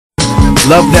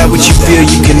Love that which you feel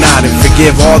you cannot, and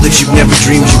forgive all that you've never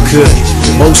dreamed you could.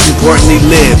 Most importantly,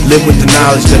 live with the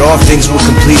knowledge that all things will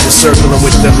complete the circle in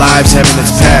which their lives have in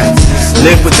its path.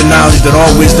 Live with the knowledge that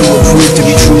all wisdom will prove to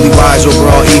be truly wise over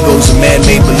all egos and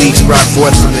man-made beliefs brought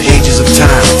forth from the ages of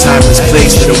time, a timeless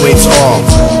place that awaits all.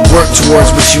 Work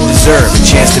towards what you deserve, a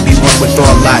chance to be one with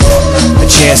all life, a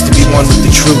chance to be one with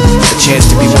the truth, a chance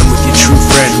to be one with your true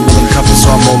friend who will encompass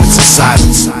all moments of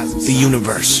silence, the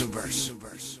universe.